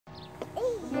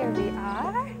Here we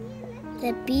are.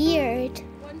 The beard.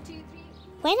 1, 2, 3.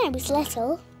 When I was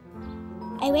little,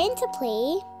 I went to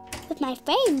play with my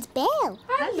friend Belle.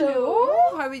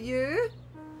 Hello. How are you?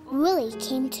 Woolly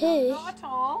came too. Not at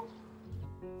all.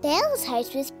 Belle's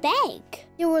house was big.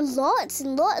 There were lots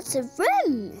and lots of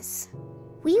rooms.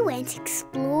 We went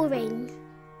exploring.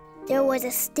 There was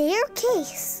a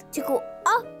staircase to go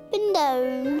up and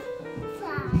down.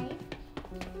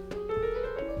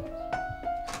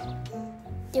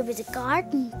 There was a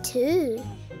garden too.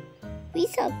 We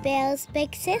saw Belle's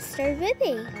big sister,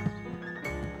 Ruby.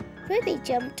 Ruby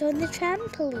jumped on the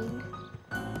trampoline.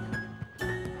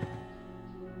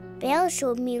 Belle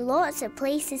showed me lots of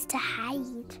places to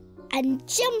hide and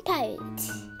jump out.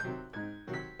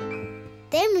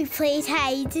 Then we played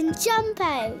hide and jump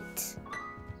out.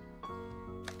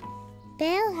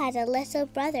 Belle had a little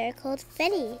brother called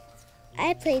Finny.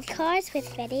 I played cards with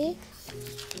Finny.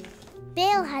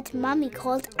 Belle had a mummy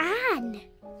called Anne.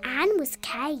 Anne was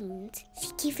kind.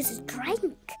 She gave us a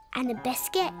drink and a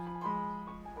biscuit.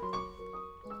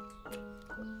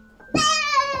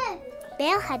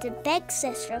 Belle had a big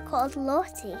sister called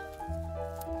Lottie.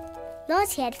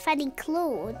 Lottie had funny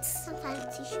clothes and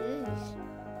fancy shoes.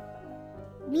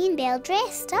 Me and Belle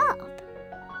dressed up.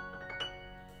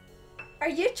 Are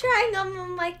you trying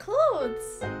on my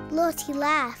clothes? Lottie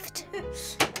laughed.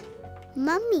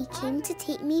 Mummy came to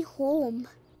take me home.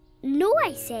 No,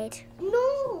 I said.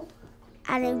 No.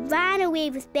 And I ran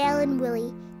away with Belle and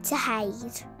Wolly to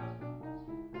hide.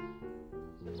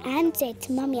 Anne said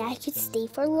to Mummy I could stay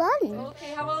for lunch.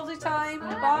 Okay, have a lovely time.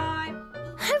 Bye.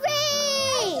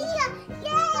 Hooray!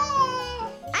 Yay!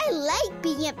 I like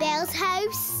being at Belle's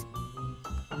house.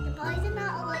 The boys are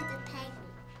not allowed to peg.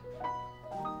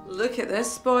 Look at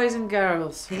this, boys and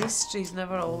girls. History's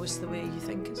never always the way you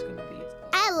think it's going to be.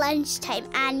 At lunchtime,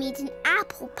 Anne made an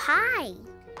apple pie.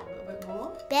 A little bit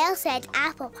more? Belle said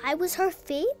apple pie was her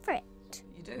favourite.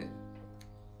 You do?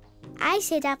 I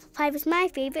said apple pie was my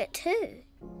favourite too.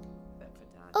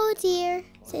 Oh dear,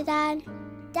 said Anne.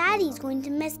 Daddy's going to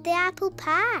miss the apple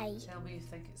pie. Tell me you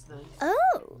think it's nice.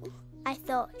 Oh, I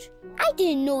thought. I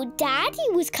didn't know Daddy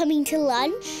was coming to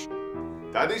lunch.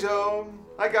 Daddy's home.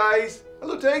 Hi guys.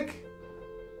 Hello, Tig.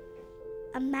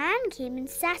 A man came and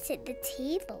sat at the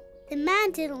table. The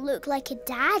man didn't look like a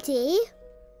daddy.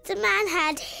 The man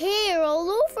had hair all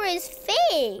over his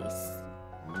face.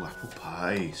 Oh, apple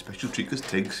pie. Special treat because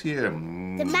Tig's here.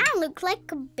 The man looked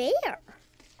like a bear.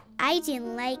 I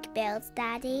didn't like Belle's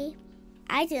daddy.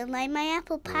 I didn't like my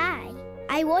apple pie.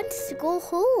 I wanted to go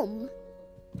home.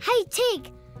 Hey,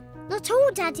 Tig, not all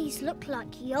daddies look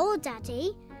like your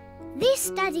daddy.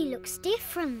 This daddy looks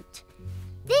different.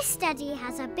 This daddy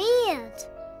has a beard.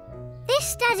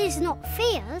 This daddy's not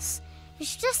fierce.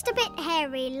 It's just a bit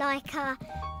hairy like a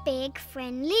big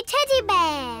friendly teddy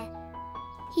bear.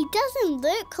 He doesn't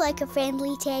look like a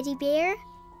friendly teddy bear.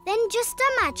 Then just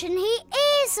imagine he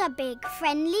is a big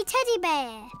friendly teddy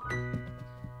bear.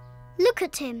 Look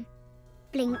at him.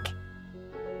 Blink.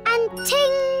 And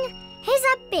ting! He's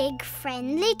a big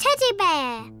friendly teddy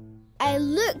bear. I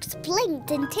looked, blinked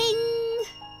and ting!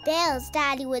 Belle's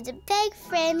daddy was a big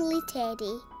friendly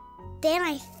teddy. Then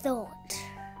I thought,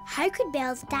 how could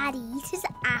Belle's daddy eat his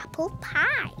apple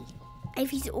pie if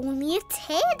he's only a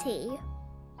teddy?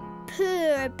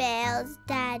 Poor Belle's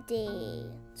daddy.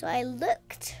 So I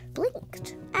looked,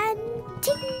 blinked, and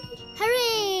ting!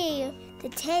 Hooray! The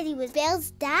teddy was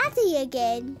Belle's daddy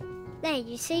again. There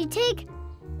you see, Tig.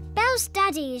 Belle's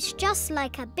daddy is just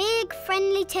like a big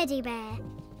friendly teddy bear.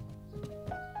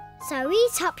 So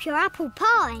eat up your apple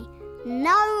pie.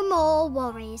 No more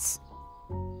worries.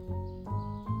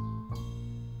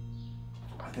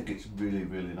 I think it's really,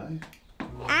 really nice.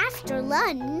 After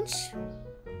lunch,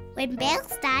 when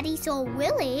Belle's daddy saw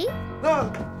Wolly,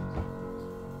 No!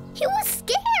 he was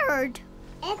scared.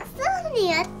 It's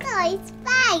only a toy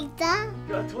spider.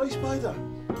 Got a toy spider.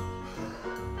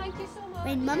 Thank you so much.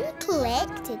 When Mummy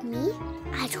collected me,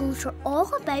 I told her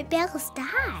all about Belle's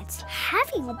dad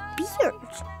having a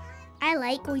beard. I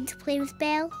like going to play with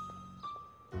Belle.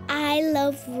 I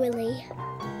love Wolly.